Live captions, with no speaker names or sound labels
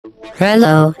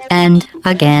Hello, and,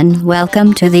 again,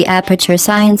 welcome to the Aperture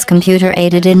Science Computer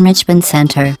Aided Enrichment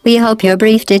Center. We hope your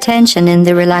brief detention in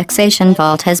the relaxation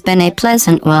vault has been a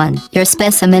pleasant one. Your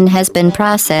specimen has been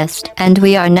processed, and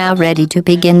we are now ready to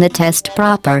begin the test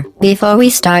proper. Before we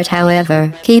start,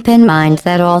 however, keep in mind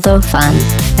that although fun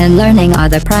and learning are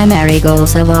the primary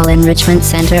goals of all enrichment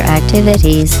center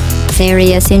activities,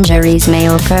 serious injuries may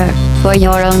occur. For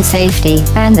your own safety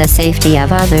and the safety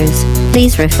of others,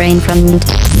 please refrain from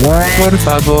Por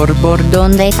favor,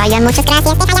 donde Vayan, muchas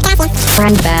gracias, déjala, gracias.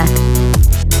 and back.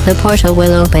 The portal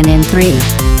will open in 3,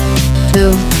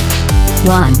 2,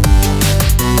 1.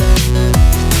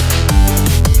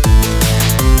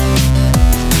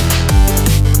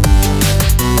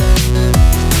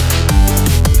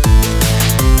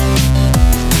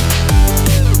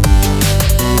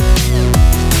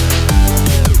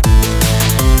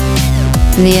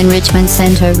 The Enrichment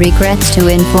Center regrets to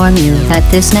inform you that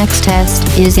this next test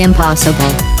is impossible.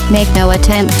 Make no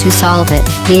attempt to solve it.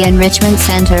 The Enrichment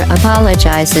Center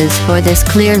apologizes for this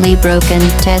clearly broken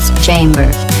test chamber.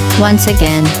 Once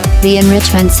again, the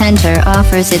Enrichment Center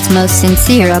offers its most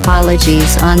sincere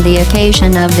apologies on the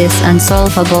occasion of this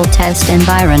unsolvable test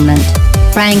environment.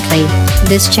 Frankly,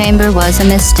 this chamber was a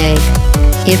mistake.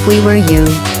 If we were you,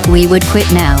 we would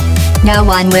quit now. No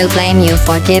one will blame you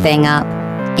for giving up.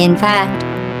 In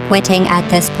fact, quitting at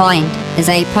this point is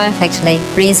a perfectly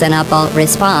reasonable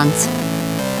response.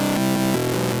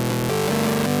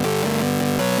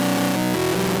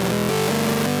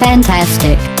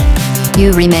 Fantastic.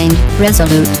 You remain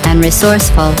resolute and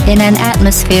resourceful in an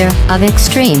atmosphere of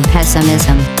extreme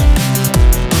pessimism.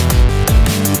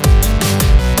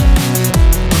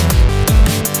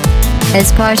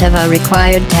 As part of a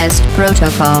required test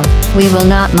protocol, we will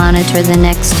not monitor the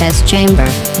next test chamber.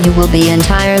 You will be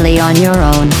entirely on your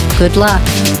own. Good luck.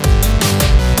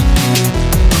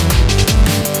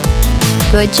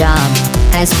 Good job.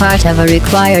 As part of a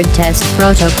required test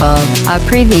protocol, our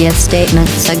previous statement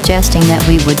suggesting that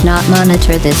we would not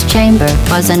monitor this chamber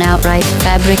was an outright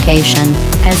fabrication.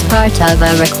 As part of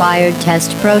a required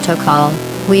test protocol,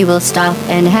 we will stop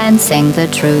enhancing the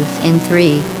truth in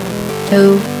 3,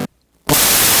 2,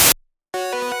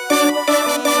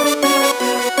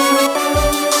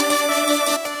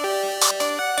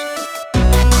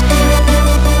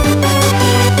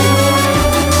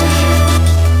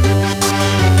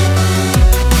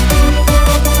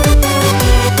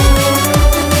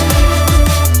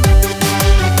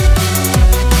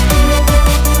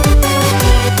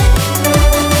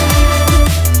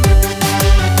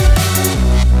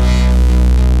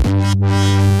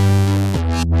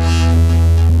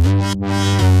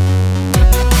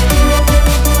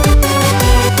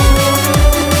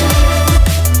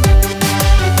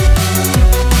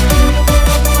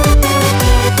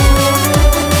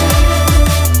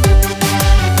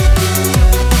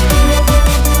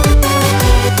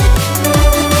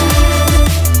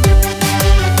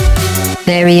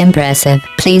 Very impressive.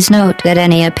 Please note that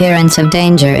any appearance of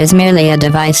danger is merely a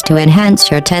device to enhance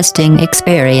your testing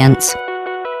experience.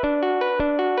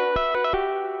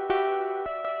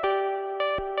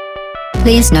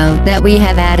 Please note that we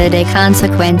have added a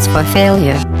consequence for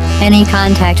failure. Any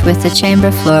contact with the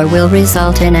chamber floor will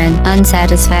result in an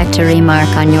unsatisfactory mark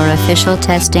on your official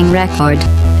testing record,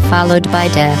 followed by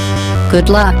death. Good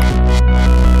luck.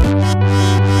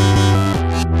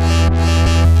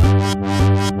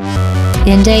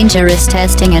 In dangerous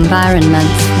testing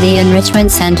environments, the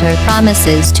Enrichment Center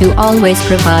promises to always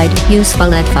provide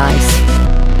useful advice.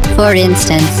 For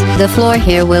instance, the floor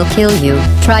here will kill you.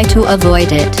 Try to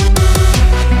avoid it.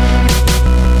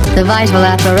 The vital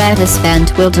apparatus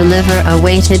vent will deliver a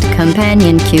weighted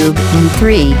companion cube in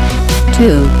 3,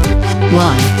 2,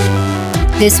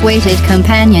 1. This weighted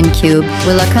companion cube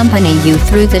will accompany you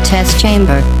through the test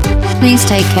chamber. Please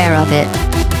take care of it.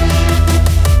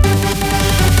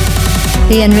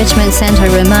 The Enrichment Center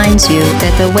reminds you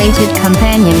that the weighted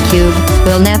companion cube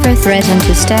will never threaten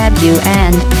to stab you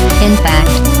and, in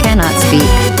fact, cannot speak.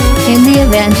 In the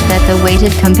event that the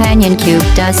weighted companion cube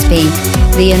does speak,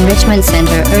 the Enrichment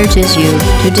Center urges you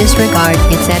to disregard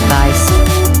its advice.